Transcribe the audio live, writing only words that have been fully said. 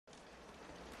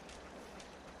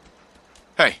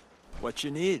Hey, What you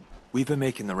need? We've been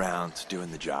making the rounds,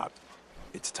 doing the job.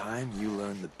 It's time you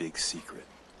learn the big secret.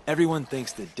 Everyone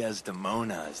thinks that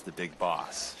Desdemona is the big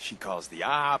boss. She calls the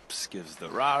ops, gives the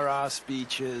rah-rah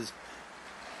speeches,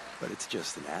 but it's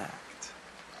just an act.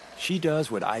 She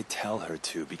does what I tell her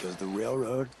to because the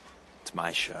railroad, it's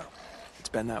my show. It's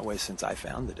been that way since I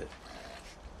founded it.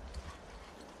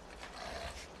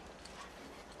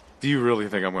 do you really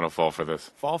think I'm gonna fall for this?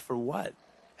 Fall for what?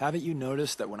 Haven't you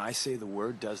noticed that when I say the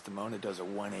word, Desdemona does a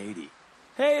 180?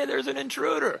 Hey, there's an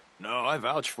intruder! No, I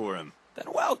vouch for him.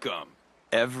 Then welcome.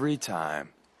 Every time.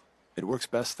 It works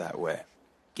best that way.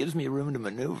 Gives me room to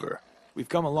maneuver. We've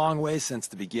come a long way since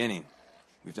the beginning.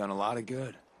 We've done a lot of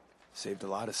good. Saved a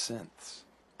lot of synths.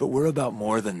 But we're about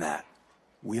more than that.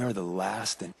 We are the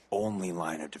last and only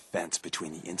line of defense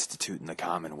between the Institute and the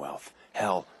Commonwealth.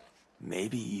 Hell,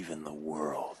 maybe even the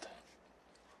world.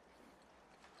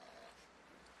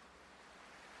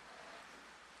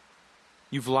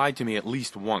 You've lied to me at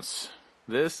least once.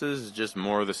 This is just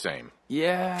more of the same.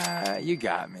 Yeah, you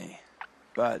got me.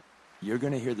 But you're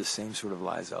gonna hear the same sort of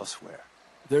lies elsewhere.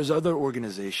 There's other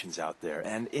organizations out there,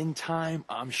 and in time,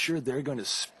 I'm sure they're gonna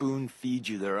spoon-feed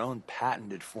you their own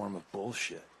patented form of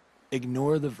bullshit.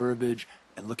 Ignore the verbiage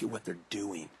and look at what they're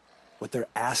doing, what they're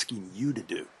asking you to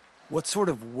do, what sort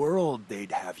of world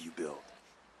they'd have you build,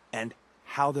 and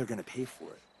how they're gonna pay for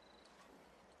it.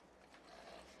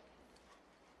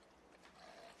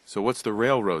 So what's the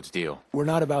railroad's deal? We're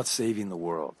not about saving the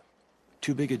world.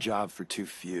 Too big a job for too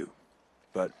few.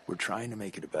 But we're trying to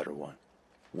make it a better one.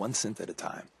 One synth at a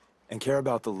time. And care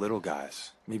about the little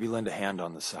guys. Maybe lend a hand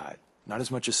on the side. Not as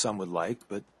much as some would like,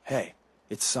 but hey,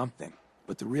 it's something.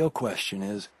 But the real question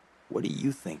is, what do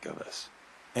you think of us?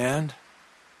 And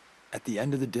at the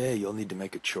end of the day, you'll need to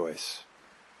make a choice.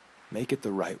 Make it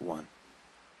the right one.